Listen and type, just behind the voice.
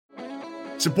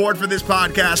Support for this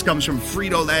podcast comes from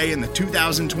Frito-Lay and the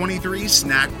 2023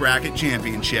 Snack Bracket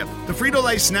Championship. The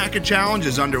Frito-Lay Snack Challenge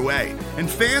is underway, and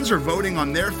fans are voting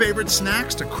on their favorite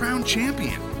snacks to crown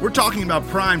champion. We're talking about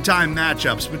prime-time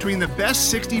matchups between the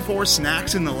best 64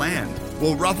 snacks in the land.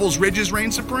 Will Ruffles Ridges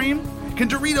reign supreme? Can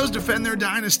Doritos defend their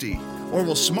dynasty? Or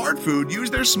will Smart Food use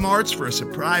their smarts for a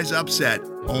surprise upset?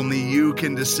 Only you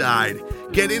can decide.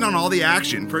 Get in on all the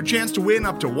action for a chance to win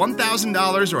up to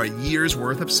 $1,000 or a year's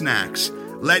worth of snacks.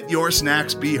 Let your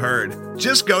snacks be heard.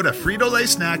 Just go to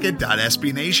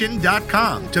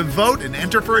fritolaysnacket.sbnation.com to vote and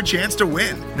enter for a chance to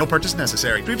win. No purchase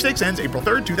necessary. Sweepstakes ends April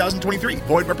 3rd, 2023.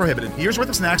 Void where prohibited. Year's worth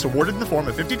of snacks awarded in the form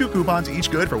of 52 coupons, each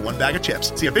good for one bag of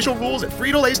chips. See official rules at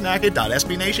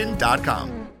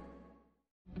fritolaysnacket.sbnation.com.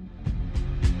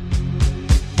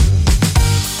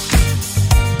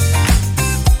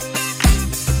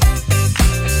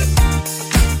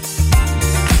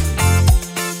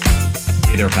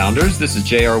 Hey there, Founders. This is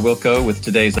J.R. Wilco with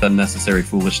today's Unnecessary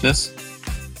Foolishness.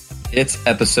 It's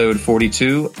episode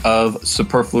 42 of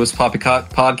Superfluous Poppycock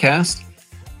podcast.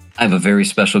 I have a very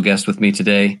special guest with me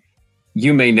today.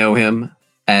 You may know him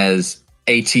as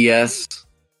ATS,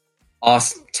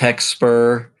 Tech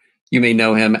Spur. You may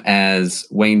know him as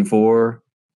Wayne Vore.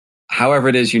 However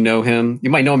it is you know him. You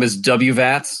might know him as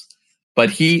WVATS, but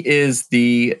he is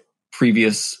the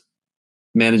previous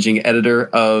managing editor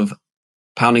of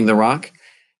Pounding the Rock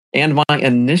and my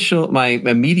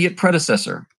immediate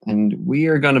predecessor. And we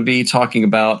are going to be talking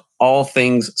about all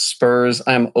things Spurs.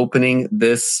 I'm opening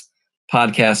this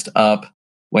podcast up.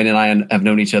 Wayne and I have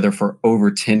known each other for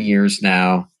over 10 years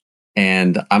now,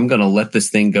 and I'm going to let this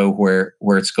thing go where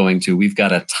it's going to. We've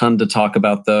got a ton to talk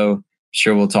about, though.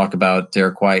 Sure, we'll talk about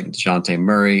Derrick White and Dejounte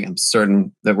Murray. I'm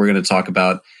certain that we're going to talk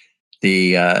about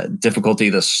the difficulty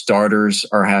the starters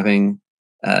are having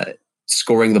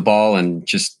scoring the ball and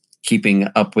just keeping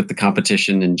up with the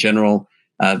competition in general,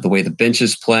 the way the bench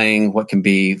is playing, what can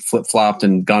be flip-flopped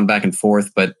and gone back and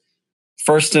forth. But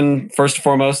first and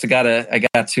foremost, I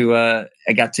got to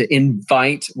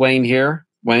invite Wayne here.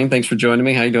 Wayne, thanks for joining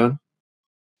me. How you doing?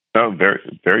 Oh,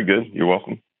 very, very good. You're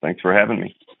welcome. Thanks for having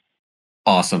me.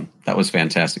 Awesome. That was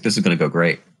fantastic. This is going to go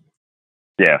great.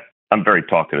 Yeah, I'm very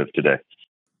talkative today.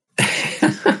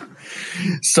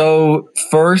 So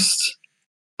first,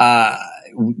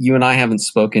 you and I haven't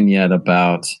spoken yet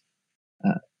about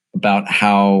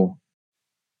how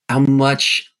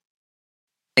much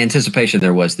anticipation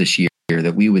there was this year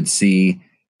that we would see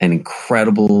an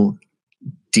incredible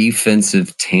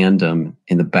defensive tandem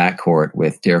in the backcourt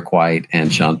with Derrick White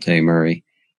and Dejounte Murray,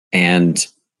 and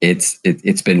it's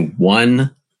been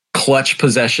one clutch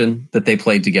possession that they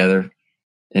played together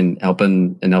and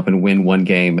helping win one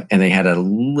game, and they had a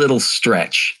little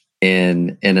stretch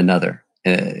in another.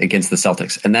 Against the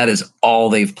Celtics, and that is all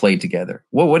they've played together.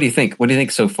 What do you think? What do you think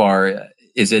so far?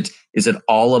 Is it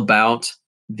all about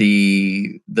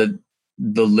the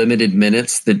limited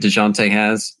minutes that Dejounte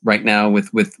has right now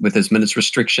with his minutes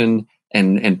restriction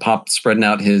and Pop spreading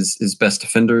out his best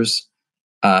defenders,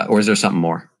 or is there something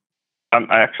more? I'm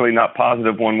actually not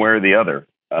positive one way or the other.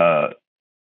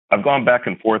 I've gone back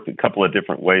and forth a couple of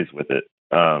different ways with it.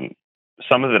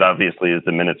 Some of it obviously is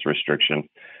the minutes restriction.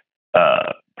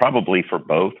 Probably for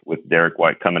both, with Derrick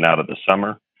White coming out of the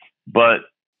summer. But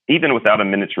even without a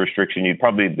minutes restriction, you'd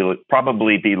probably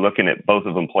be looking at both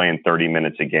of them playing 30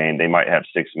 minutes a game. They might have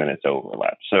 6 minutes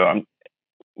overlap. So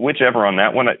whichever on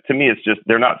that one. To me, it's just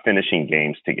they're not finishing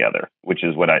games together, which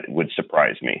is what would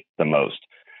surprise me the most.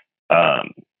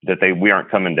 We aren't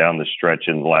coming down the stretch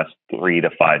in the last 3 to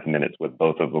 5 minutes with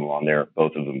both of them on there,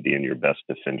 both of them being your best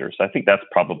defenders. I think that's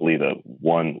probably the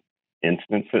one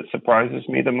instance that surprises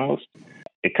me the most.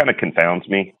 It kind of confounds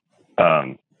me.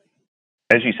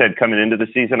 As you said, coming into the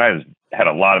season, I had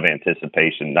a lot of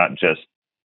anticipation, not just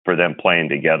for them playing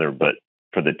together, but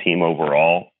for the team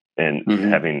overall and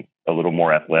having a little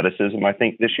more athleticism, I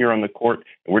think, this year on the court.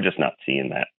 And we're just not seeing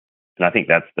that. And I think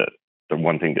that's the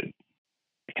one thing that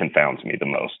confounds me the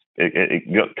most.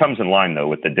 It comes in line, though,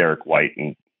 with the Derrick White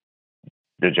and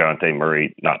Dejounte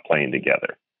Murray not playing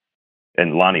together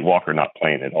and Lonnie Walker not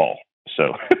playing at all.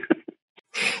 So...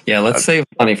 Yeah, let's save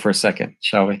Lonnie for a second,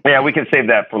 shall we? Yeah, we can save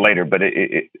that for later, but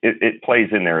it plays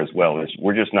in there as well.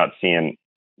 We're just not seeing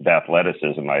the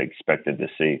athleticism I expected to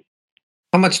see.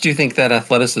 How much do you think that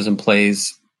athleticism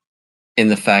plays in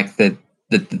the fact that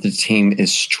the team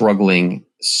is struggling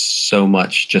so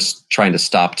much, just trying to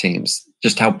stop teams?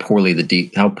 Just how poor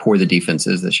the defense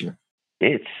is this year?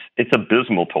 It's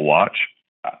abysmal to watch.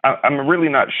 I'm really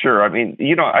not sure. I mean,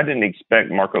 I didn't expect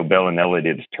Marco Bellinelli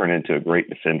to turn into a great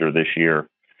defender this year.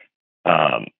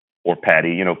 or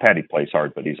Patty. Patty plays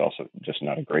hard, but he's also just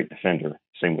not a great defender.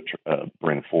 Same with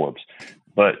Bryn Forbes.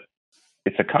 But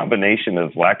it's a combination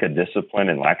of lack of discipline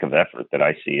and lack of effort that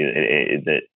I see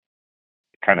that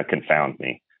kind of confound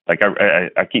me. Like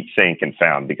I keep saying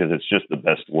confound because it's just the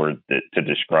best word to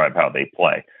describe how they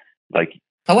play. Like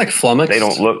I like flummox. They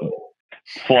don't look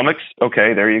flummox.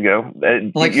 Okay, there you go.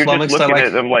 You're just looking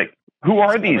at them like, who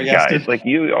are these guys? Like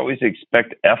you always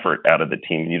expect effort out of the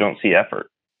team, and you don't see effort.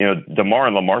 DeMar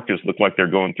and LaMarcus look like they're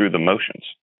going through the motions.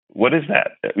 What is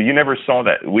that? You never saw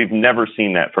that. We've never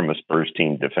seen that from a Spurs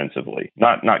team defensively.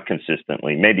 Not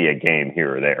consistently. Maybe a game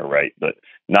here or there, right? But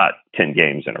not 10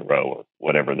 games in a row or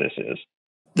whatever this is.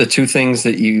 The two things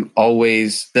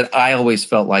that I always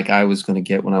felt like I was going to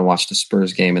get when I watched a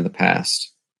Spurs game in the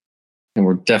past, and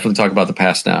we're definitely talking about the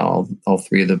past now.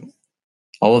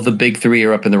 All of the big three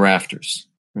are up in the rafters.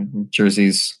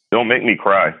 Jerseys. Don't make me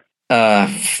cry.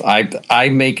 I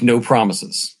make no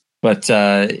promises, but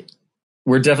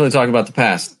we're definitely talking about the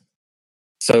past.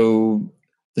 So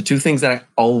the two things that I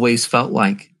always felt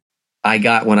like I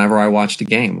got whenever I watched a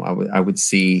game, I would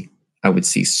see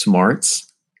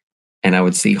smarts and I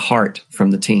would see heart from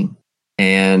the team.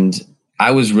 And I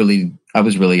was really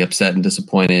upset and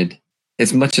disappointed,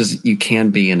 as much as you can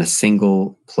be in a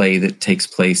single play that takes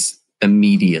place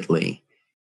immediately.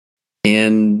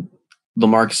 In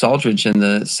LaMarcus Aldridge in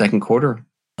the second quarter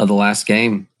of the last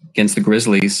game against the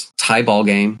Grizzlies, tie ball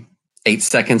game, 8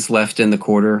 seconds left in the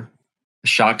quarter, a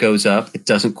shot goes up, it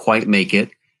doesn't quite make it.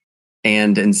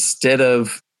 And instead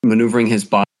of maneuvering his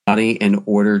body in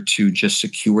order to just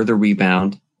secure the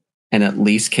rebound and at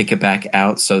least kick it back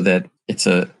out so that it's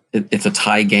a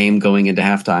tie game going into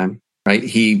halftime, right?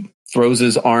 He throws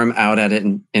his arm out at it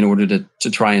in order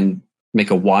to try and make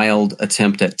a wild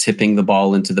attempt at tipping the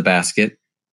ball into the basket.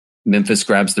 Memphis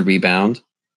grabs the rebound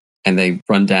and they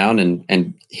run down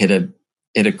and hit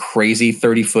a crazy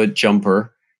 30-foot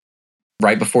jumper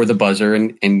right before the buzzer,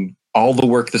 and all the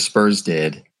work the Spurs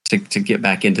did to get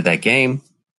back into that game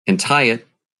and tie it.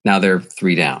 Now they're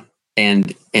 3 down.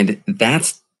 And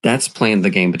that's playing the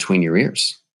game between your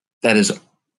ears. That is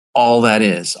all that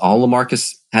is. All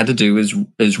LaMarcus had to do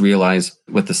is realize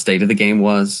what the state of the game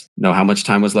was, know how much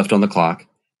time was left on the clock,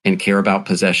 and care about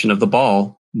possession of the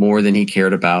ball more than he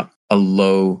cared about a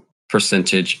low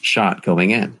percentage shot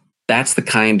going in. That's the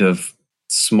kind of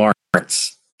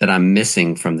smarts that I'm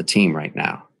missing from the team right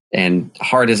now. And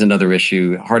heart is another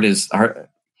issue. Heart.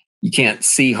 You can't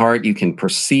see heart. You can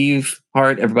perceive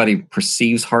heart. Everybody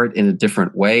perceives heart in a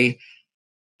different way.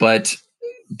 But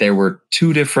there were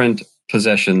 2 different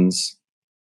possessions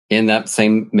in that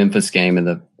same Memphis game.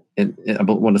 I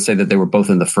want to say that they were both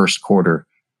in the first quarter,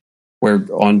 where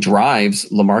on drives,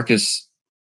 LaMarcus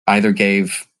either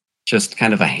gave just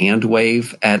kind of a hand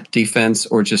wave at defense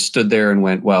or just stood there and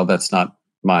went, well, that's not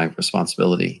my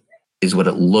responsibility, is what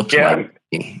it looked like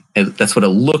to me. That's what it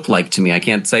looked like to me. I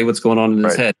can't say what's going on in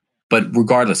his head, but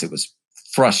regardless, it was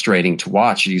frustrating to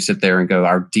watch. You sit there and go,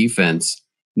 our defense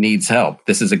needs help.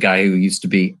 This is a guy who used to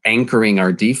be anchoring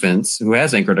our defense, who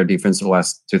has anchored our defense for the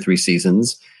last 2-3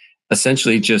 seasons,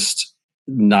 essentially just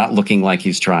not looking like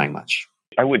he's trying much.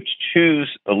 I would choose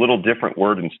a little different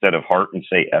word instead of heart and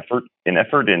say effort. And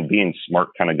effort and being smart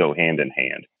kind of go hand in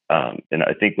hand. And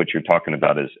I think what you're talking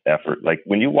about is effort. Like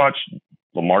when you watch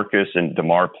LaMarcus and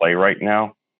DeMar play right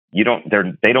now, they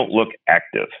don't look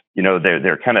active.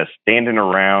 They're kind of standing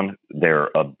around. They're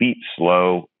a beat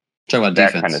slow. Talking about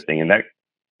that defense. Kind of thing. And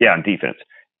on defense.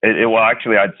 Well,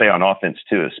 actually, I'd say on offense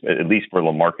too, at least for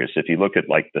LaMarcus. If you look at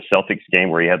like the Celtics game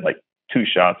where he had like 2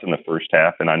 shots in the first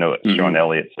half, and I know Sean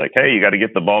Elliott's like, hey, you got to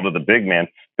get the ball to the big man,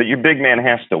 but your big man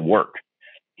has to work.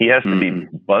 He has to be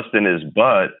busting his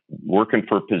butt, working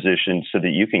for position so that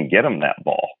you can get him that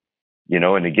ball.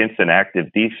 And against an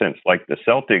active defense like the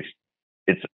Celtics,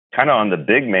 it's kind of on the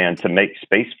big man to make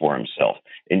space for himself.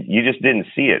 And you just didn't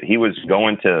see it. He was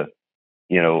going to,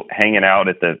 hanging out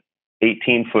at the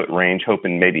 18-foot range,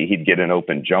 hoping maybe he'd get an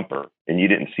open jumper, and you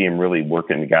didn't see him really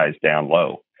working the guys down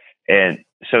low. And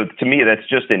so to me, that's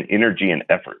just an energy and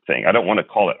effort thing. I don't want to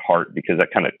call it heart because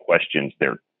that kind of questions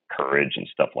their courage and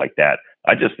stuff like that.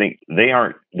 I just think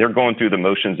they're going through the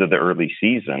motions of the early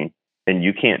season, and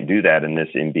you can't do that in this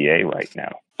NBA right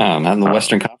now. Not in the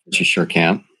Western Conference, you sure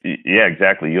can't. Yeah,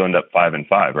 exactly. You end up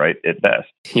 5-5, right? At best.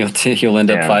 You'll end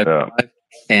up 5-5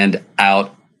 and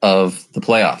out of the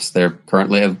playoffs. They're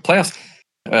currently in playoffs.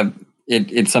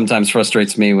 It sometimes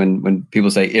frustrates me when people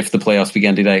say, if the playoffs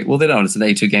began today. Well, they don't. It's an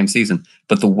 82-game season.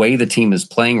 But the way the team is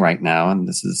playing right now, and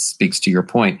this speaks to your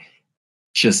point,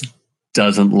 just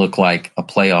doesn't look like a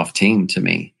playoff team to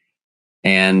me.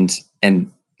 And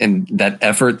that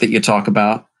effort that you talk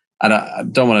about, I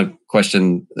don't want to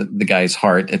question the guy's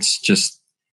heart. It's just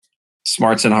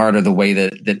smarts and heart are the way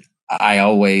that I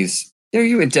always,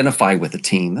 you identify with the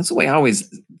team. That's the way I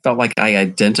always felt like I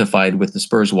identified with the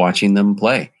Spurs watching them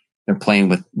play. They're playing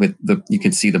with you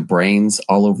can see the brains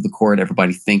all over the court,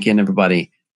 everybody thinking,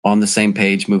 everybody on the same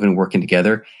page, moving and working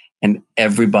together, and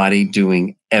everybody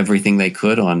doing everything they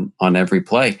could on every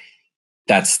play.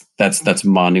 That's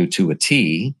Manu to a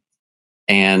T.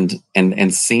 And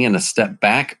seeing a step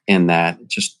back in that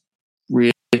just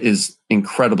really is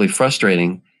incredibly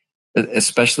frustrating,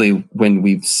 especially when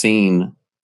we've seen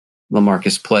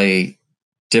LaMarcus play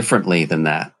differently than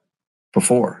that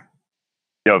before.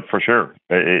 Yeah, for sure.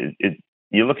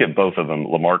 You look at both of them,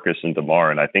 LaMarcus and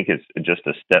DeMar, and I think it's just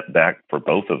a step back for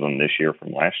both of them this year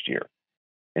from last year.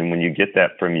 And when you get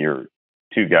that from your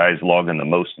two guys logging the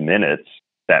most minutes,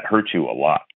 that hurts you a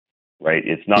lot, right?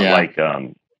 It's not like,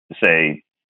 say,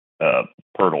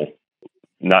 Pirtle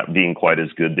not being quite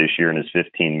as good this year in his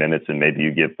 15 minutes, and maybe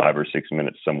you give 5 or 6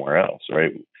 minutes somewhere else,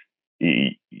 right?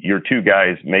 Your two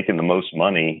guys making the most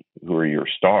money, who are your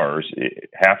stars,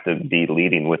 have to be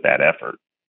leading with that effort.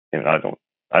 And I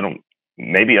don't.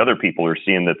 Maybe other people are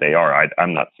seeing that they are.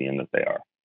 I'm not seeing that they are.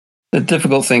 The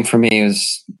difficult thing for me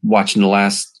is watching the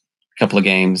last couple of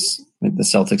games, the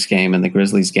Celtics game and the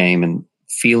Grizzlies game, and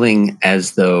feeling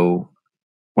as though,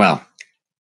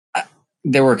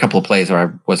 there were a couple of plays where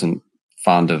I wasn't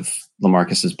fond of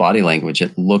LaMarcus's body language.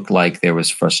 It looked like there was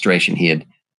frustration. He had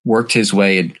worked his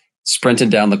way, had sprinted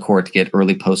down the court to get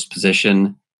early post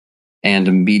position, and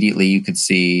immediately you could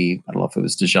see, I don't know if it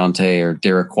was Dejounte or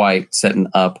Derrick White setting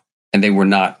up, and they were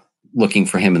not looking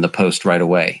for him in the post right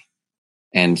away.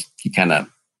 And he kind of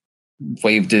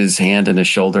waved his hand and his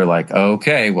shoulder like,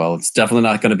 okay, well, it's definitely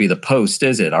not going to be the post,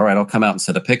 is it? All right, I'll come out and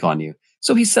set a pick on you.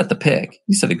 So he set the pick.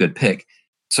 He set a good pick.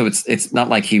 So it's not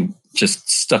like he just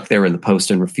stuck there in the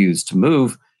post and refused to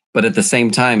move. But at the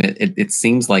same time, it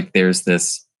seems like there's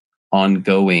this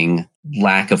ongoing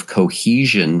lack of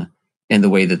cohesion in the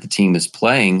way that the team is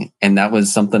playing. And that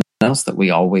was something else that we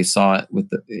always saw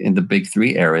in the big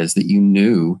three eras, that you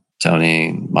knew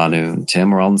Tony, Manu, and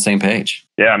Tim were all on the same page.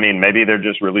 Yeah, I mean, maybe they're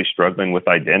just really struggling with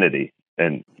identity,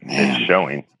 and it's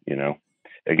showing,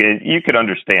 Again, you could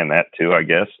understand that too, I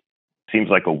guess. Seems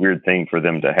like a weird thing for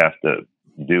them to have to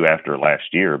do after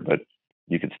last year, but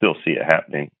you could still see it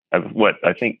happening.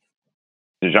 I think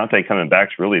Dejounte coming back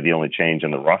is really the only change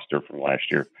in the roster from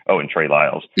last year. Oh, and Trey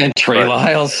Lyles. And Trey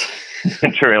Lyles.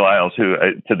 And Trey Lyles, who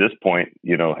to this point,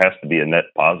 has to be a net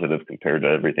positive compared to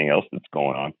everything else that's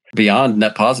going on. Beyond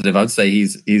net positive, I would say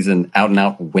he's an out and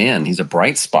out win. He's a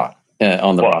bright spot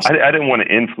on the roster. I didn't want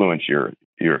to influence your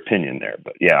opinion there,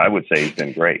 but yeah, I would say he's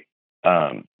been great.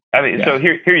 So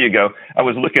here you go. I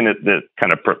was looking at the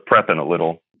kind of prepping a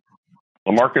little.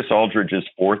 LaMarcus Aldridge is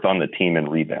 4th on the team in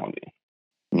rebounding.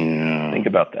 Yeah. Think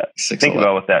about that. Think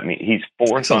about what that means. He's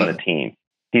 4th on the team.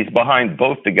 He's behind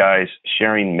both the guys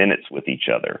sharing minutes with each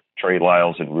other. Trey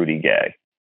Lyles and Rudy Gay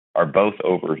are both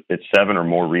over at 7 or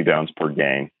more rebounds per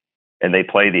game, and they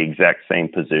play the exact same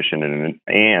position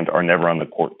and are never on the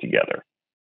court together.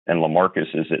 And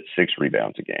LaMarcus is at 6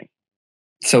 rebounds a game.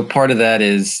 So part of that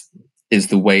is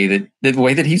the way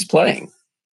that he's playing.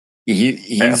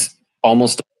 He's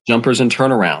almost jumpers and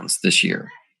turnarounds this year.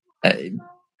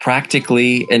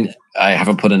 Practically, and I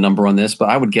haven't put a number on this, but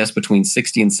I would guess between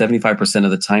 60 and 75%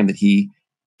 of the time that he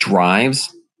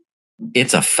drives,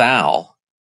 it's a foul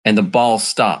and the ball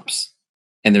stops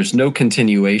and there's no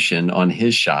continuation on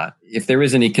his shot. If there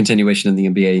is any continuation in the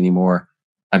NBA anymore,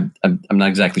 I'm not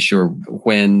exactly sure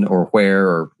when or where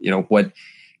or what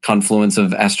confluence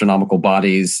of astronomical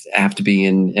bodies have to be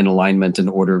in alignment in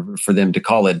order for them to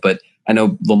call it. But I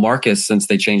know LaMarcus, since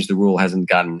they changed the rule, hasn't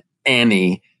gotten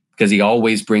any, because he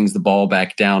always brings the ball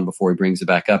back down before he brings it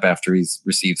back up after he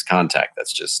receives contact.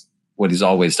 That's just what he's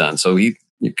always done. So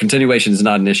continuation is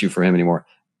not an issue for him anymore.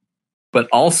 But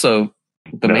also,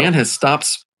 the man has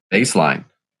stopped baseline.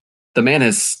 The man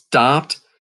has stopped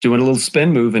doing a little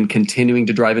spin move and continuing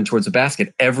to drive in towards the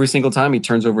basket. Every single time he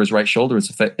turns over his right shoulder,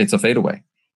 it's a fadeaway.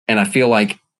 And I feel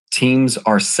like teams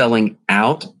are selling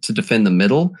out to defend the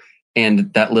middle.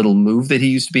 And that little move that he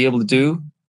used to be able to do,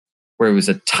 where it was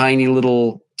a tiny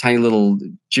little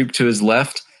juke to his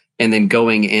left and then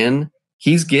going in,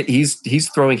 he's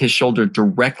throwing his shoulder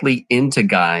directly into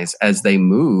guys as they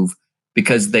move,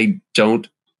 because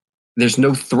there's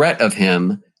no threat of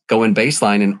him going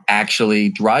baseline and actually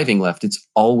driving left. It's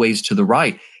always to the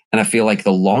right. And I feel like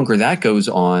the longer that goes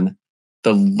on,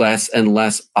 the less and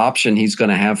less option he's going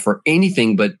to have for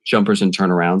anything but jumpers and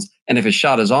turnarounds. And if his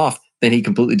shot is off, then he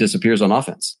completely disappears on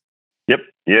offense. Yep.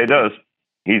 Yeah, he does.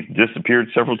 He's disappeared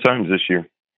several times this year.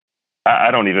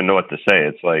 I don't even know what to say.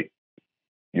 It's like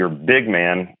your big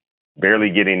man barely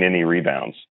getting any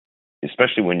rebounds,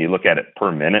 especially when you look at it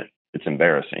per minute. It's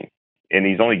embarrassing. And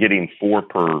he's only getting 4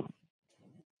 per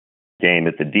game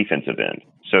at the defensive end.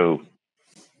 So,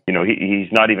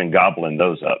 he's not even gobbling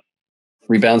those up.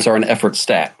 Rebounds are an effort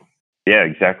stat. Yeah,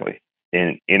 exactly.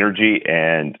 And energy,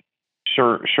 and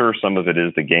sure, some of it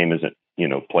is the game isn't,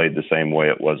 played the same way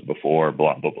it was before,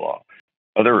 blah, blah, blah.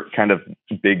 Other kind of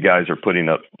big guys are putting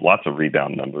up lots of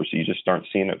rebound numbers. You just aren't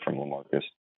seeing it from LaMarcus.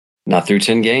 Not through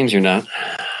 10 games, you're not.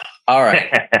 All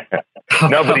right.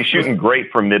 No, but he's shooting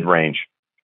great from mid-range.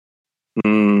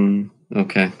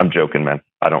 Okay. I'm joking, man.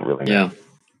 I don't really know.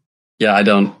 Yeah, I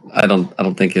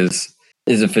don't think his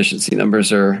efficiency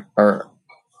numbers are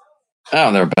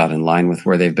they're about in line with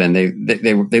where they've been.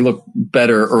 They look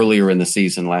better earlier in the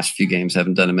season. Last few games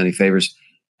haven't done him any favors.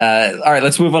 All right,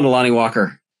 let's move on to Lonnie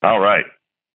Walker. All right.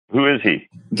 Who is he?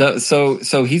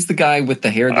 So he's the guy with the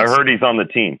hair. I heard he's on the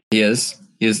team. He is.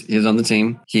 He's on the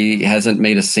team. He hasn't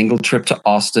made a single trip to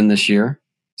Austin this year.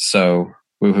 So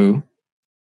woohoo,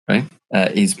 right?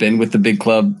 He's been with the big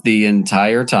club the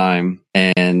entire time,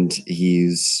 and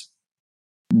he's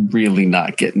really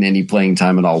not getting any playing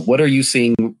time at all. What are you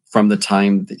seeing from the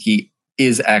time that he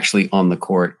is actually on the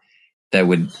court that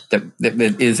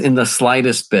is in the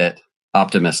slightest bit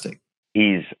optimistic?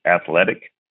 He's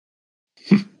athletic.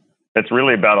 That's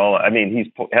really about all. I mean,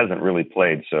 he hasn't really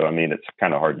played, so I mean, it's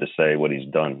kind of hard to say what he's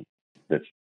done that's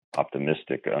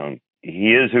optimistic.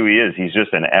 He is who he is. He's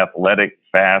just an athletic,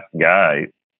 fast guy,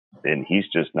 and he's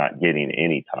just not getting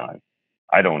any time.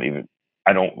 I don't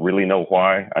really know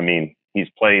why. I mean, he's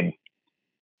played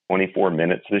 24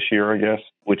 minutes this year, I guess,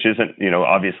 which isn't,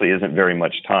 obviously isn't very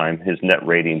much time. His net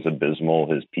rating's abysmal.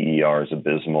 His PER is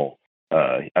abysmal.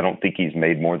 I don't think he's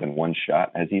made more than one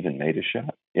shot. Has he even made a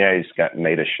shot? Yeah, he's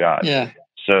made a shot. Yeah.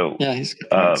 So yeah, he's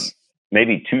got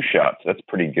maybe 2 shots. That's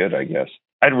pretty good, I guess.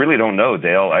 I really don't know,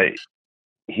 Dale.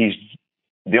 He's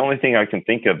the only thing I can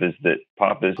think of is that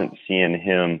Pop isn't seeing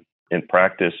him in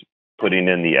practice putting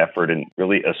in the effort and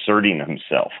really asserting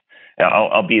himself.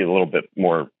 I'll be a little bit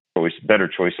more better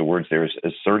choice of words there is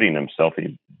asserting himself,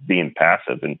 being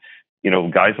passive. And,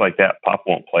 guys like that, Pop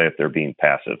won't play if they're being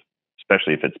passive,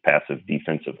 especially if it's passive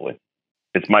defensively.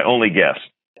 It's my only guess.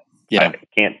 Yeah. I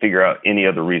can't figure out any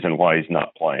other reason why he's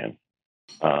not playing.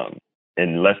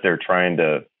 Unless they're trying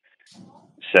to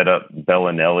set up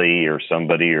Bellinelli or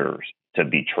somebody or to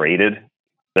be traded.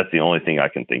 That's the only thing I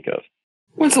can think of.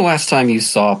 When's the last time you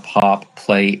saw Pop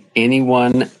play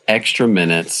anyone extra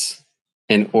minutes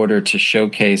in order to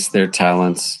showcase their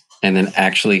talents and then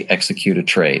actually execute a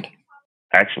trade?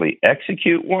 Actually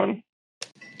execute one?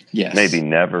 Yes. Maybe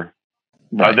never.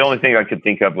 Right. The only thing I could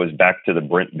think of was back to the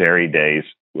Brent Berry days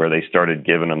where they started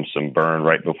giving him some burn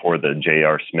right before the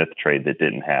J.R. Smith trade that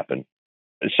didn't happen.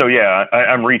 So, yeah,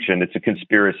 I'm reaching. It's a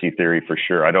conspiracy theory for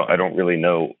sure. I don't really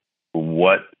know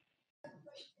what.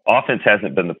 Offense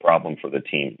hasn't been the problem for the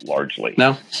team largely.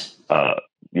 No.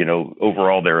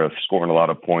 Overall they're scoring a lot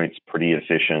of points, pretty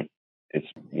efficient. It's,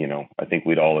 I think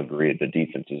we'd all agree the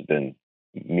defense has been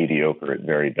mediocre at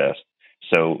very best.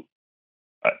 So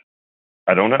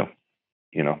I don't know.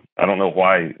 I don't know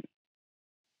why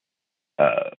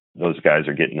those guys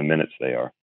are getting the minutes they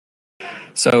are.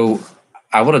 So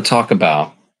I want to talk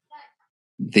about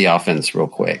the offense real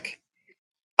quick.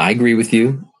 I agree with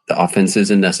you. The offense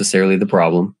isn't necessarily the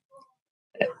problem.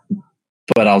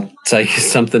 But I'll tell you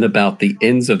something about the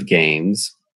ends of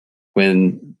games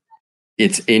when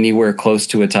it's anywhere close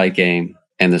to a tight game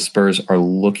and the Spurs are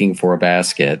looking for a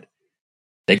basket,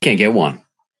 they can't get one.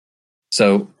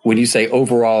 So when you say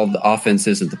overall the offense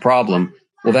isn't the problem,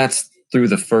 well, that's through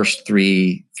the first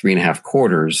three and a half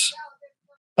quarters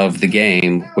of the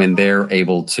game when they're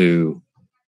able to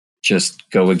just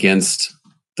go against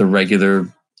the regular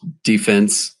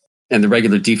defense and the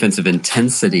regular defensive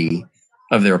intensity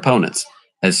of their opponents.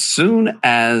 As soon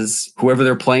as whoever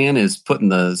they're playing is putting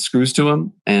the screws to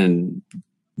them and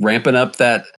ramping up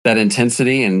that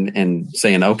intensity and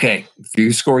saying, okay, if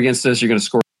you score against us, you're going to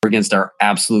score against our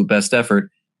absolute best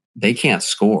effort. They can't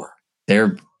score.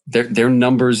 Their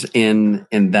numbers in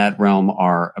that realm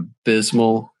are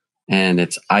abysmal, and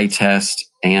it's eye test,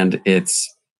 and it's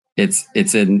in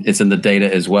the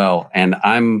data as well. And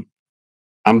I'm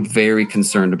very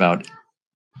concerned about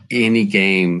any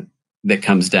game that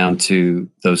comes down to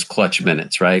those clutch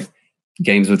minutes, right?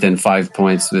 Games within 5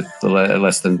 points with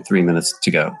less than 3 minutes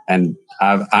to go. And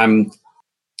I'm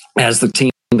as the team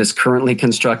is currently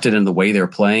constructed and the way they're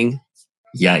playing,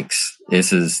 yikes!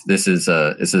 This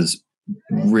is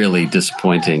really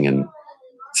disappointing and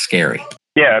scary.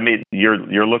 Yeah, I mean,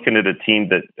 you're looking at a team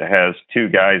that has 2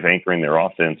 guys anchoring their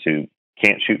offense who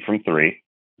can't shoot from 3.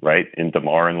 right, in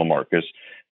DeMar and LaMarcus.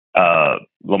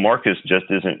 LaMarcus just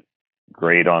isn't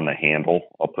great on the handle.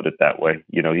 I'll put it that way.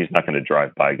 You know, he's not going to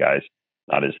drive by guys,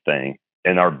 not his thing.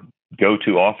 And our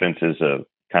go-to offense is a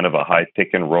kind of a high pick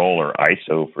and roll or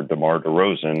ISO for DeMar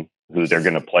DeRozan, who they're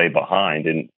going to play behind.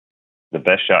 And the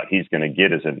best shot he's going to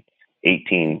get is an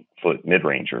 18-foot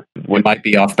mid-ranger. It might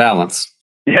be off balance.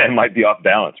 Yeah, it might be off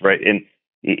balance, right? And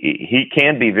he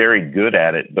can be very good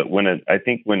at it. But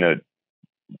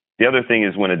the other thing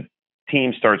is when a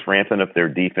team starts ramping up their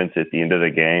defense at the end of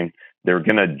the game, they're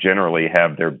going to generally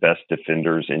have their best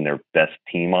defenders and their best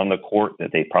team on the court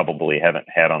that they probably haven't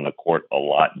had on the court a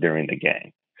lot during the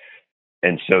game.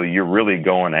 And so you're really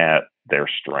going at their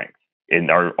strength. And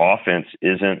our offense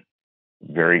isn't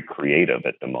very creative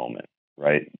at the moment,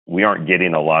 right? We aren't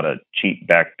getting a lot of cheap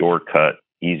backdoor cut,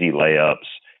 easy layups,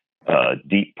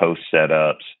 deep post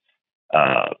setups,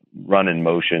 run in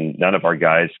motion. None of our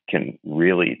guys can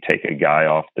really take a guy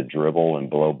off the dribble and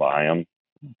blow by him.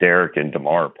 Derrick and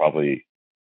DeMar are probably,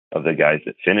 of the guys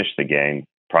that finished the game,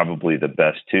 probably the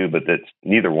best two, but that's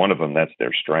neither one of them, that's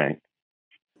their strength.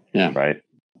 Yeah. Right.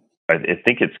 I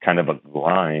think it's kind of a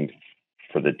grind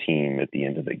for the team at the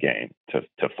end of the game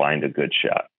to find a good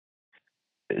shot.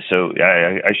 So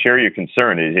I share your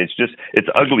concern. It's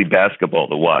ugly basketball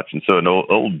to watch. And so an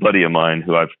old buddy of mine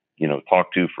who I've,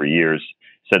 talked to for years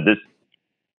said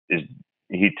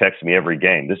he texts me every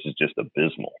game. This is just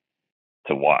abysmal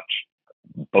to watch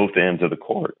both ends of the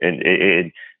court.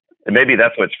 And maybe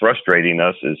that's what's frustrating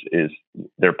us is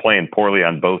they're playing poorly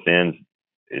on both ends.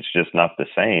 It's just not the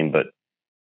same, but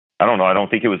I don't know. I don't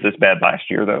think it was this bad last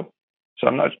year though. So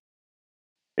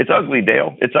it's ugly,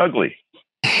 Dale. It's ugly.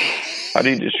 How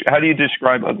do you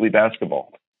describe ugly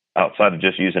basketball outside of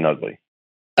just using ugly?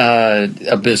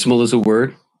 Abysmal is a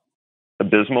word.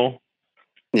 Abysmal?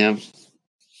 Yeah.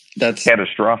 That's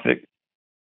catastrophic.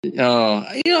 I'm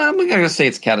not going to say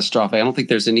it's catastrophic. I don't think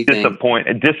there's anything.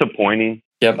 Disappointing.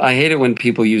 Yep. I hate it when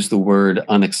people use the word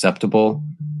unacceptable.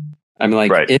 I mean,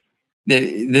 like, right.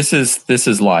 This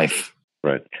is life.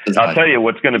 Right. I'll tell you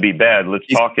what's going to be bad. Let's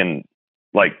talk in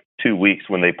like 2 weeks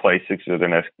when they play 6 of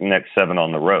their next 7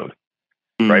 on the road.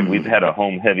 Right. We've had a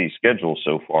home heavy schedule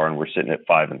so far, and we're sitting at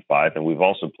 5-5, and we've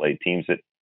also played teams that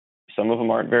some of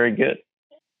them aren't very good.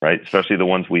 Right. Especially the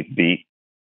ones we've beat.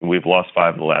 And we've lost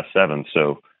 5 of the last 7.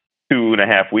 So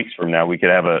 2.5 weeks from now, we could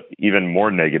have a even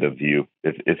more negative view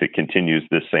if it continues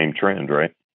this same trend.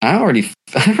 Right. I already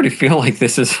feel like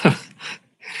this is a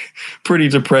pretty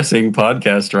depressing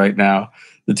podcast right now.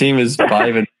 The team is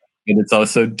 5 and it's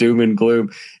also doom and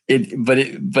gloom.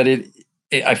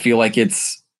 I feel like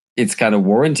it's kind of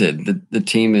warranted. The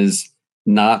team is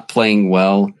not playing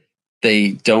well.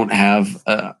 They don't have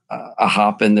a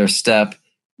hop in their step.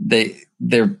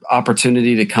 Their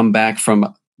opportunity to come back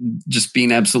from just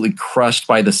being absolutely crushed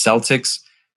by the Celtics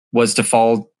was to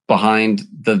fall behind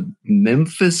the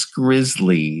Memphis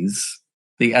Grizzlies.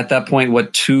 At that point,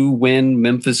 2-win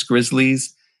Memphis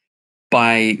Grizzlies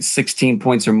by 16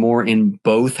 points or more in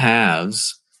both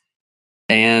halves.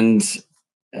 And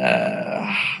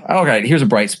okay, here's a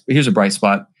bright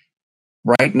spot.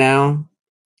 Right now,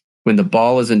 when the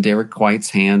ball is in Derrick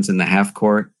White's hands in the half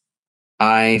court,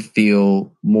 I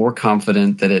feel more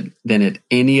confident than at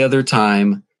any other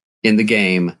time in the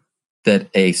game that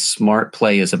a smart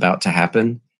play is about to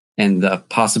happen, and the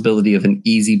possibility of an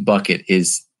easy bucket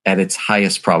is at its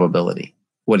highest probability.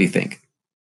 What do you think?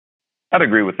 I'd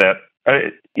agree with that.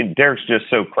 Derrick's just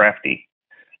so crafty.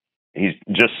 He's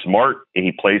just smart.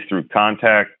 He plays through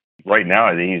contact. Right now,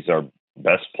 I think he's our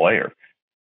best player,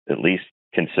 at least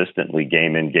consistently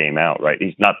game in, game out, right?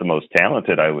 He's not the most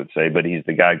talented, I would say, but he's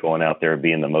the guy going out there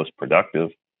being the most productive.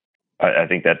 I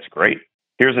think that's great.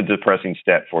 Here's a depressing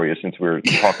stat for you, since we're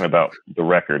talking about the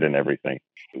record and everything.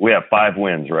 We have 5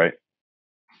 wins, right?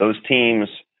 Those teams'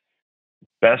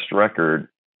 best record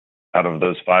out of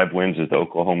those 5 wins is the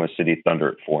Oklahoma City Thunder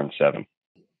at 4-7.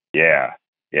 Yeah.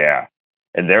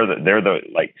 And they're the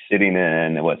like sitting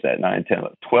in, what's that, 9, 10,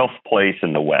 12th place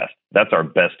in the West. That's our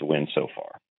best win so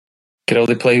far. Could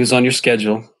only play who's on your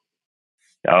schedule.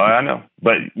 Oh, I know,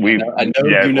 but I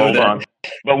know you know that. On.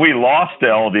 But we lost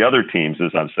to all the other teams,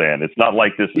 as I'm saying. It's not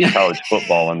like this is college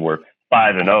football and we're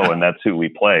 5-0 and that's who we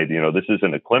played. This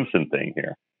isn't a Clemson thing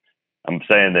here. I'm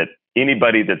saying that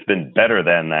anybody that's been better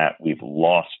than that, we've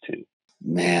lost to.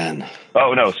 Man.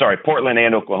 Oh no, sorry. Portland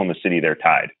and Oklahoma City, they're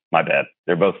tied. My bad.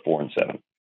 They're both 4-7.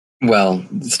 Well,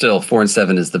 still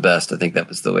 4-7 is the best. I think that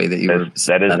was the way that you were.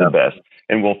 That is the best.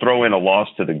 And we'll throw in a loss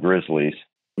to the Grizzlies.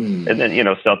 And then,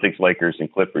 Celtics, Lakers, and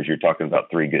Clippers, you're talking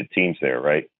about 3 good teams there,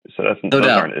 right? So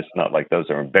it's not like those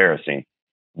are embarrassing.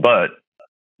 But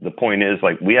the point is,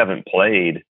 like, we haven't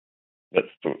played but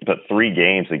 3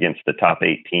 games against the top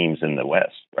 8 teams in the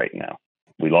West right now.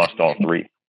 We lost all 3.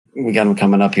 We got them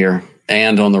coming up here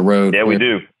and on the road. Yeah, we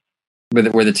do.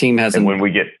 Where the team hasn't. And when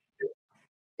we get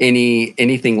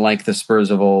anything like the Spurs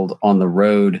of old on the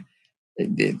road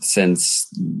since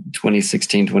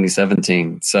 2016,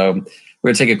 2017. So we're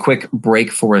going to take a quick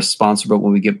break for a sponsor, but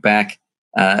when we get back,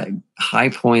 high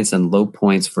points and low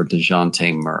points for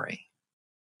Dejounte Murray.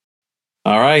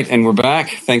 All right, and we're back.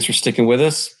 Thanks for sticking with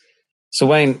us. So,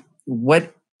 Wayne,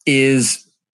 what is,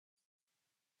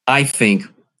 I think,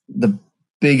 the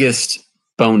biggest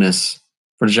bonus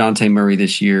for Dejounte Murray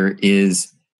this year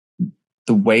is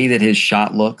the way that his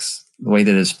shot looks, the way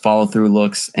that his follow-through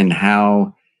looks, and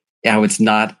how it's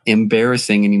not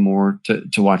embarrassing anymore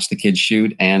to watch the kid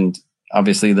shoot. And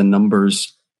obviously the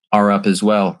numbers are up as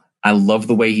well. I love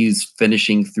the way he's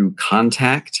finishing through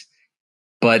contact,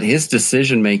 but his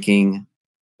decision-making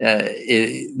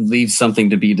it leaves something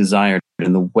to be desired.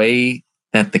 And the way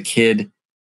that the kid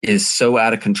is so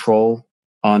out of control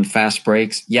on fast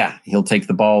breaks, yeah, he'll take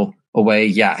the ball away.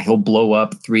 Yeah, he'll blow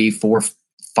up 3, 4,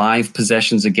 5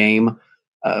 possessions a game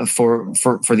for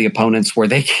the opponents where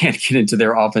they can't get into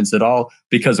their offense at all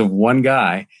because of one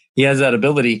guy. He has that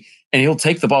ability, and he'll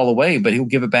take the ball away, but he'll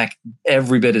give it back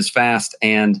every bit as fast.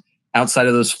 And outside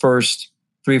of those first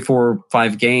 3, 4,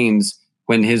 5 games,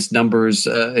 when his numbers,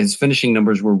 his finishing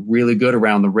numbers were really good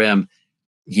around the rim,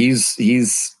 he's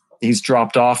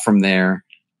dropped off from there.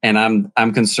 And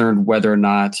I'm concerned whether or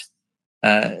not.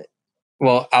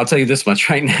 Well, I'll tell you this much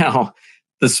right now: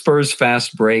 the Spurs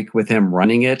fast break with him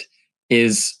running it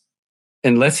is,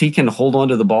 unless he can hold on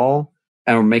to the ball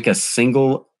or make a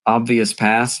single obvious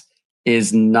pass,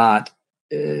 is not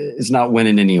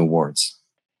winning any awards.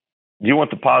 Do you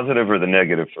want the positive or the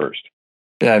negative first?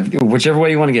 Whichever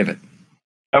way you want to give it.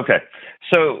 Okay.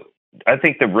 So I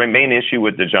think the main issue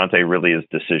with Dejounte really is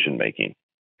decision making.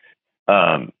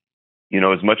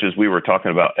 As much as we were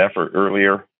talking about effort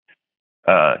earlier,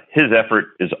 his effort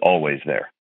is always there,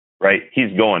 right?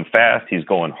 He's going fast. He's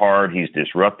going hard. He's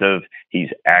disruptive. He's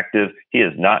active. He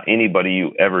is not anybody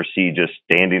you ever see just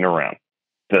standing around.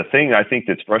 The thing I think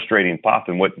that's frustrating Pop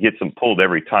and what gets him pulled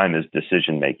every time is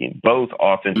decision making, both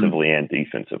offensively and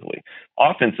defensively.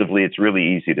 Offensively, it's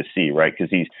really easy to see, right?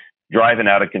 Because he's driving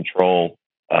out of control,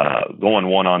 going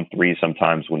 1-on-3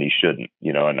 sometimes when he shouldn't,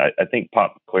 and I think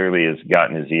Pop clearly has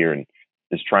gotten his ear and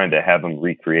is trying to have him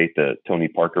recreate the Tony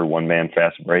Parker one-man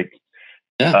fast break,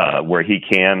 where he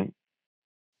can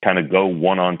kind of go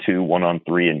 1-on-2,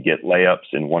 1-on-3 and get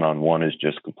layups, and 1-on-1 is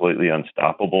just completely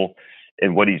unstoppable.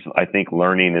 And what he's, I think,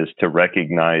 learning is to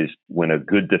recognize when a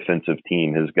good defensive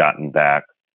team has gotten back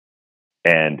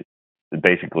and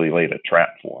basically laid a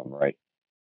trap for him, right?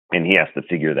 And he has to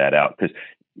figure that out, because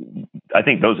I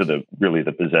think those are really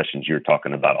the possessions you're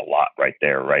talking about a lot right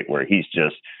there, right? Where he's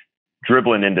just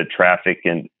dribbling into traffic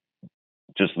and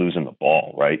just losing the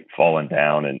ball, right? Falling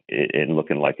down and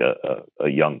looking like a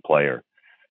young player.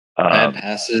 Bad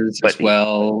passes as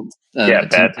well.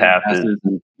 Bad passes.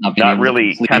 Not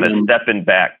really kind of stepping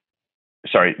back.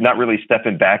 Sorry, not really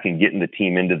stepping back and getting the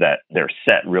team into their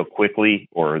set real quickly,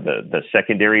 or the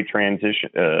secondary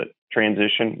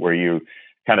transition where you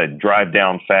kind of drive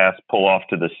down fast, pull off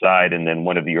to the side, and then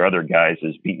one of your other guys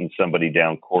is beating somebody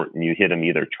down court, and you hit them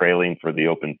either trailing for the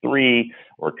open 3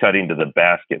 or cutting to the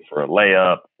basket for a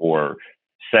layup, or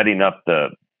setting up the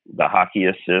hockey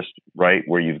assist, right,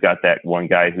 where you've got that one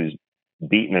guy who's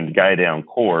beating a guy down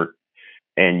court,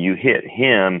 and you hit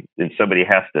him, and somebody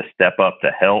has to step up to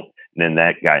help, and then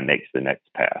that guy makes the next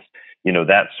pass.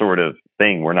 That sort of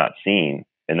thing we're not seeing,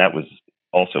 and that was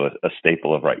also a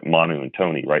staple of, right, Manu and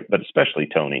Tony, right, but especially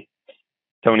Tony.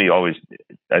 Tony always,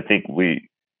 I think we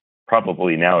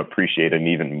probably now appreciate him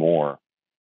even more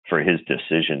for his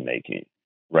decision making,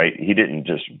 right? He didn't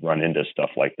just run into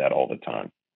stuff like that all the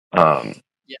time.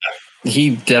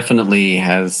 He definitely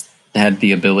has had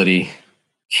the ability.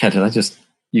 Yeah, did I just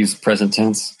use present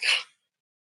tense?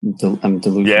 I'm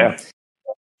delusional. Yeah.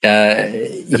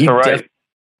 It's all right.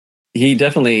 He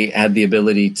definitely had the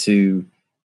ability to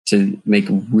make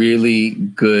really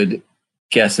good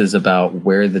guesses about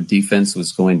where the defense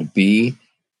was going to be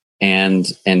and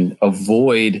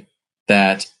avoid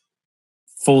that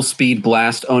full speed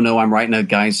blast. Oh no, I'm right in a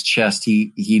guy's chest.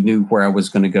 He knew where I was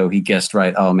going to go. He guessed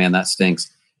right. Oh man, that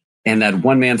stinks. And that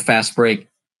one man fast break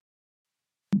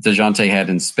Dejounte had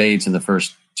in spades in the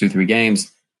first 2-3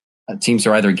 games. Teams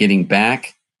are either getting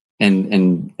back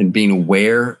and being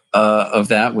aware of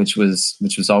that, which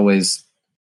was always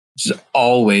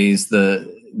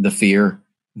the fear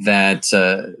that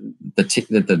that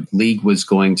the league was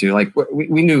going to, like,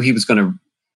 we knew he was going to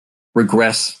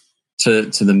regress to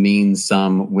the mean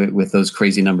some with those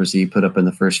crazy numbers that he put up in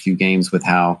the first few games with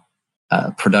how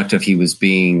productive he was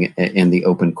being in the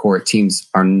open court. Teams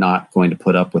are not going to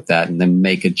put up with that and then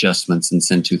make adjustments and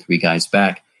send 2-3 guys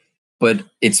back. But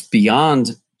it's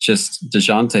beyond just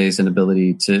Dejounte's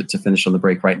inability to finish on the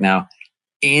break right now.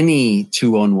 Any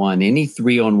 2-on-1, any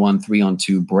 3-on-1,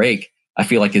 3-on-2 break, I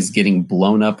feel like is getting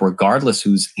blown up regardless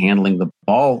who's handling the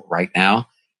ball right now.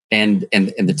 And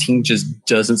the team just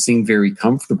doesn't seem very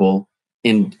comfortable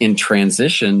in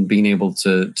transition, being able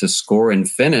to score and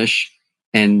finish,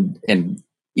 and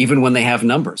even when they have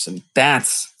numbers. And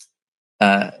that's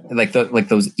like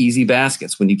those easy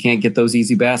baskets. When you can't get those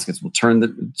easy baskets, we'll turn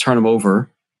them over,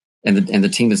 and the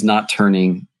team is not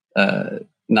turning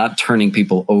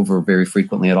people over very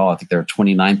frequently at all. I think they're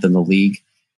 29th in the league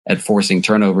at forcing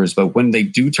turnovers, but when they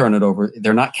do turn it over,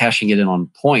 they're not cashing it in on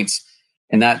points.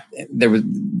 And that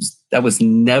was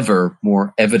never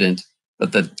more evident.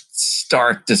 But the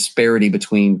stark disparity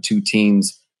between two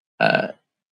teams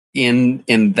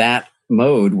in that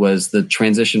mode was the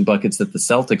transition buckets that the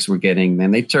Celtics were getting.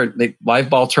 Man, they live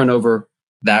ball turnover,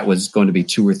 that was going to be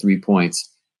 2 or 3 points,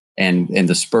 and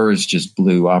the Spurs just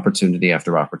blew opportunity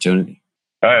after opportunity.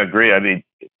 I agree. I mean,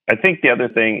 I think the other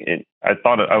thing,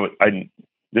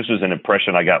 this was an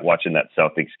impression I got watching that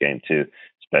Celtics game too,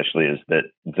 especially, is that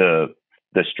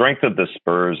the strength of the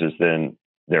Spurs is in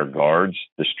their guards.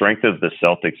 The strength of the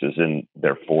Celtics is in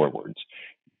their forwards.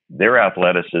 Their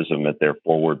athleticism at their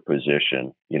forward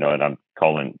position, and I'm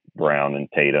calling Brown and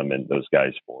Tatum and those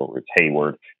guys forwards,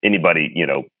 Hayward, anybody,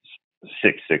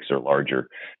 6'6" or larger.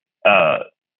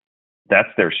 That's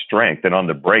their strength. And on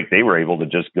the break, they were able to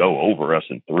just go over us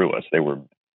and through us. They were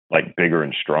like bigger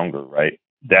and stronger, right?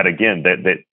 That again,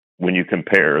 that when you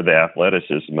compare the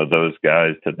athleticism of those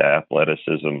guys to the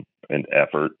athleticism and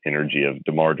effort, energy of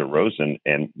DeMar DeRozan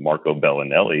and Marco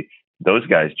Bellinelli, those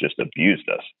guys just abused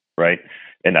us, right?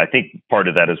 And I think part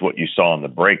of that is what you saw on the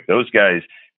break. Those guys,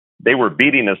 they were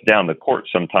beating us down the court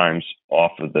sometimes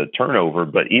off of the turnover,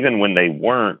 but even when they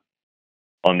weren't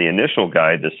on the initial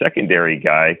guy, the secondary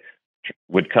guy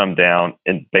would come down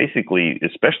and basically,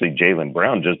 especially Jaylen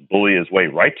Brown, just bully his way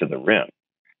right to the rim.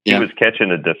 He was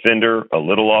catching a defender a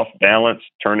little off balance,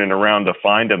 turning around to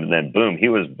find him, and then boom, he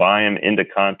was by him into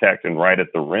contact and right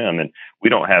at the rim. And we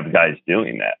don't have guys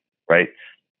doing that, right?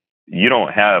 You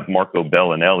don't have Marco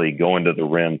Bellinelli going to the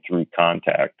rim through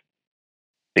contact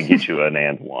to get you an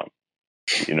and one.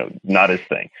 Not his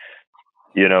thing.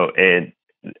 And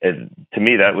to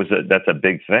me, that's a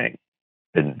big thing.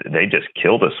 And they just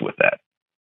killed us with that.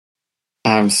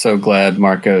 I'm so glad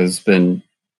Marco's been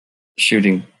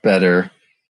shooting better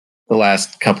the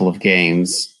last couple of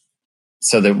games,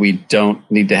 so that we don't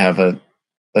need to have a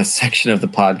section of the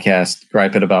podcast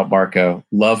griping about Marco.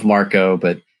 Love Marco,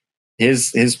 but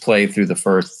his play through the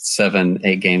first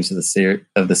 7-8 games of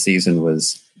the season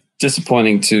was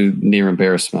disappointing to near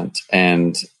embarrassment.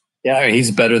 And yeah, he's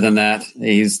better than that.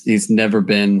 He's never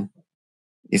been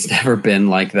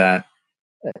like that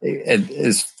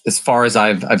as far as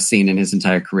I've seen in his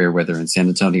entire career, whether in San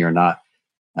Antonio or not.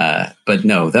 But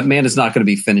no, that man is not going to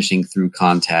be finishing through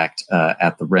contact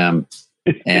at the rim.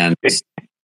 And let's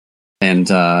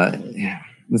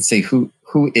see who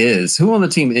on the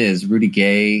team is Rudy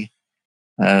Gay,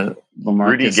 LaMarcus.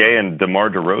 Rudy Gay and DeMar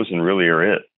DeRozan really are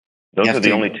it. Those are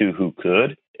the only two who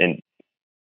could. And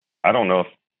I don't know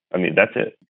that's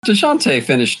it. Dejounte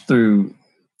finished through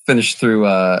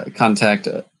contact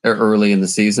early in the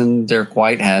season. Derrick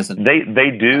White hasn't.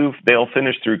 They do. They'll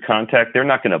finish through contact. They're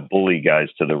not going to bully guys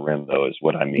to the rim, though, is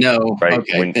what I mean. No, right?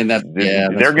 Okay.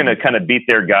 They're going to kind of beat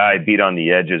their guy, beat on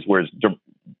the edges, whereas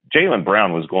Jaylen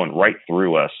Brown was going right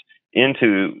through us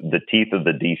into the teeth of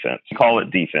the defense. Call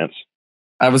it defense.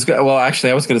 I was going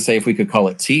to say if we could call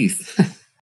it teeth.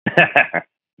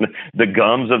 The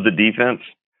gums of the defense.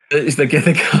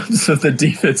 The gums of the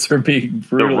defense are being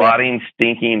brutal. The rotting,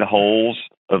 stinking holes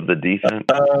of the defense.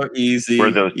 Oh, easy. Where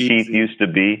those teeth used to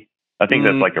be. I think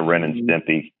that's like a Ren and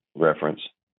Stimpy reference.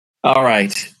 All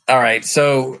right.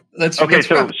 So let's go to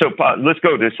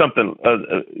something.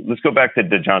 Let's go back to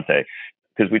Dejounte,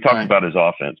 because we talked about his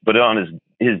offense, but on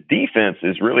his defense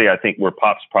is really, I think, where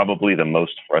Pop's probably the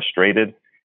most frustrated,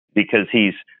 because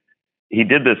he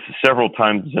did this several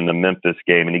times in the Memphis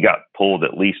game, and he got pulled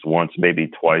at least once, maybe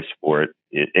twice for it.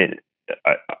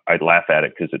 I laugh at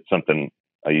it because it's something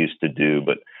I used to do,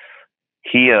 but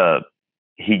he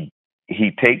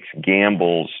takes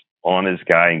gambles on his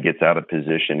guy and gets out of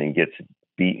position and gets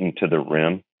beaten to the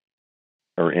rim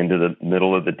or into the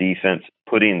middle of the defense,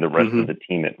 putting the rest of the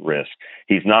team at risk.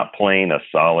 He's not playing a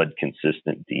solid,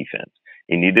 consistent defense.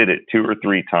 And he did it 2 or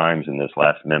 3 times in this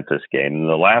last Memphis game. And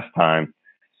the last time,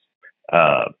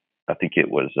 I think it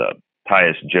was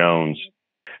Tyus Jones.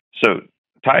 So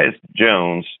Tyus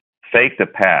Jones faked a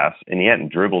pass, and he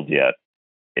hadn't dribbled yet.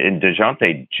 And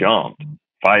Dejounte jumped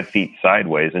 5 feet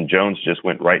sideways, and Jones just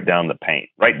went right down the paint,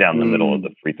 right down the middle of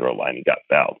the free throw line. He got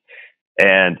fouled.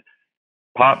 And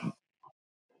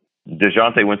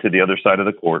Dejounte went to the other side of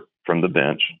the court from the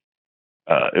bench.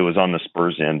 It was on the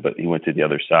Spurs end, but he went to the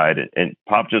other side. And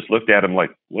Pop just looked at him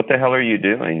like, what the hell are you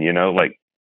doing? You know, like,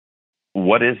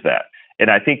 what is that? And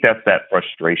I think that's that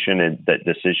frustration and that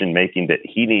decision making, that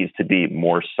he needs to be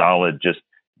more solid, just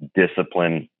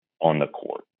discipline on the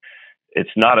court. It's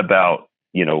not about,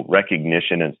 you know,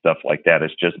 recognition and stuff like that.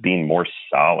 It's just being more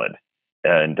solid.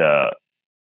 And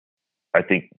I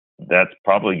think that's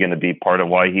probably going to be part of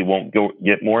why he won't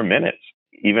get more minutes,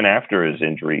 even after his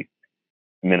injury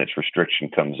minutes restriction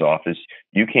comes off, is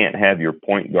you can't have your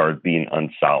point guard being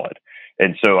unsolid.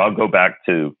 And so I'll go back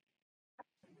to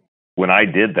when I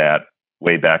did that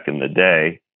way back in the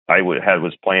day. I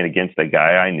was playing against a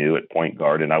guy I knew at point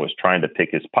guard, and I was trying to pick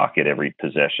his pocket every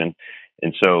possession.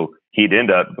 And so he'd end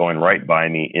up going right by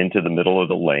me into the middle of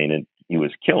the lane, and he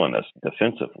was killing us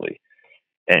defensively.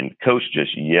 And coach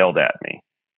just yelled at me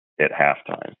at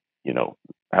halftime, you know,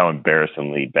 how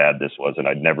embarrassingly bad this was. And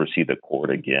I'd never see the court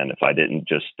again if I didn't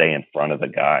just stay in front of the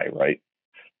guy, right?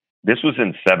 This was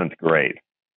in 7th grade.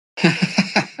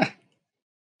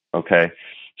 Okay.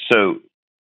 So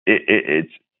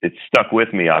it stuck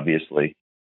with me, obviously.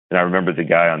 And I remember the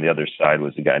guy on the other side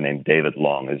was a guy named David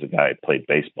Long, who's a guy I played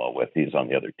baseball with. He's on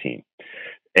the other team.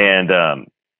 And,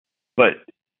 but,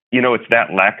 you know, it's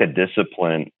that lack of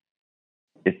discipline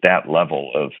at that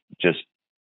level of just,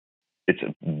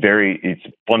 it's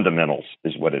fundamentals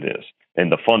is what it is.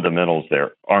 And the fundamentals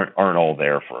there aren't all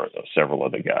there for several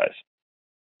other guys.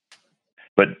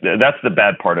 But that's the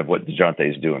bad part of what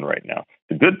Dejounte is doing right now.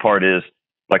 The good part is,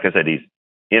 like I said, he's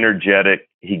energetic.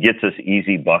 He gets us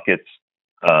easy buckets,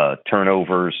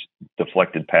 turnovers,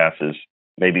 deflected passes,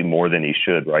 maybe more than he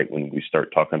should, right, when we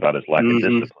start talking about his lack of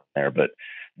discipline there.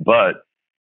 But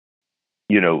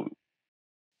you know,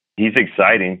 he's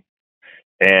exciting.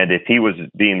 And if he was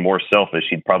being more selfish,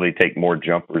 he'd probably take more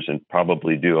jumpers and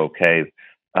probably do okay.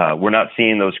 We're not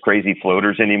seeing those crazy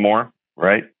floaters anymore,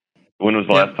 right? When was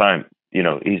the last time? You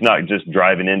know, he's not just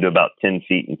driving into about 10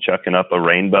 feet and chucking up a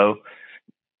rainbow.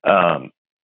 That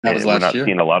was last year.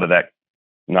 Seeing a lot of that.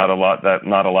 Not a lot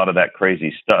of that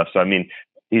crazy stuff. So I mean,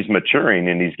 he's maturing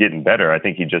and he's getting better. I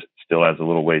think he just still has a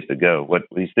little ways to go.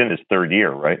 He's in his 3rd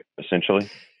year, right? Essentially,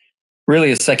 really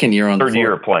his 2nd year on third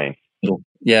year of playing.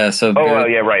 Yeah. So.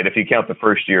 Yeah, right. If you count the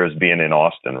first year as being in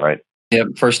Austin, right?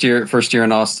 Yep. First year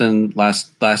in Austin.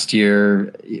 Last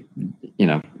year, you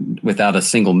know, without a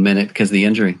single minute because of the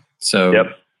injury. So.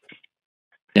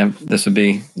 Yep. This would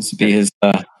be his.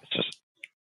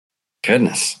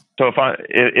 Goodness. So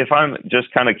if I'm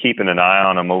just kind of keeping an eye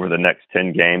on him over the next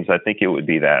 10 games, I think it would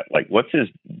be that. Like, what's his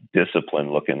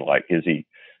discipline looking like? Is he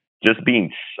just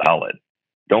being solid?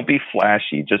 Don't be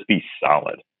flashy. Just be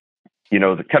solid. You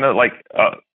know, the kind of like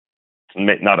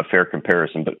not a fair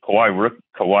comparison, but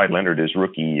Kawhi Leonard, his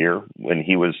rookie year, when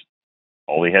he was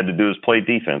all he had to do was play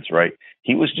defense, right?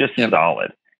 He was just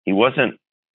solid. He wasn't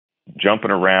jumping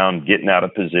around, getting out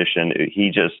of position. He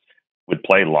just would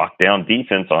play lockdown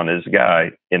defense on his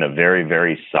guy in a very,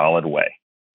 very solid way.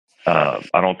 I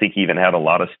don't think he even had a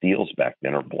lot of steals back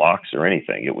then or blocks or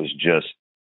anything. It was just,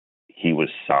 he was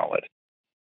solid,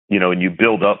 you know, and you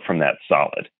build up from that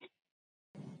solid.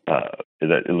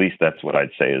 At least that's what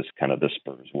I'd say is kind of the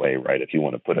Spurs way, right? If you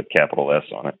want to put a capital S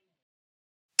on it.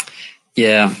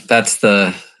 Yeah, that's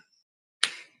a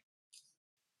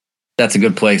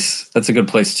good place. That's a good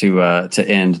place to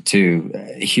end too.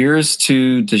 Here's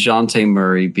to Dejounte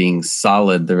Murray being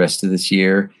solid the rest of this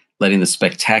year, letting the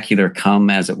spectacular come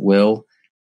as it will.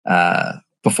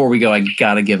 Before we go, I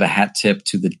got to give a hat tip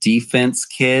to the defense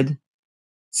kid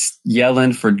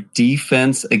yelling for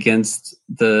defense against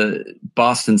the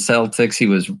Boston Celtics. He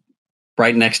was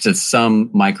right next to some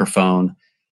microphone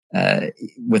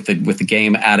with the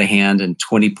game out of hand and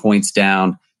 20 points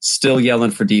down, still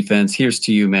yelling for defense. Here's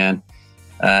to you, man.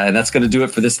 And that's going to do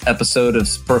it for this episode of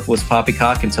Superfluous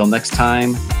Poppycock. Until next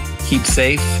time, keep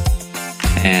safe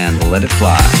and let it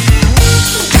fly.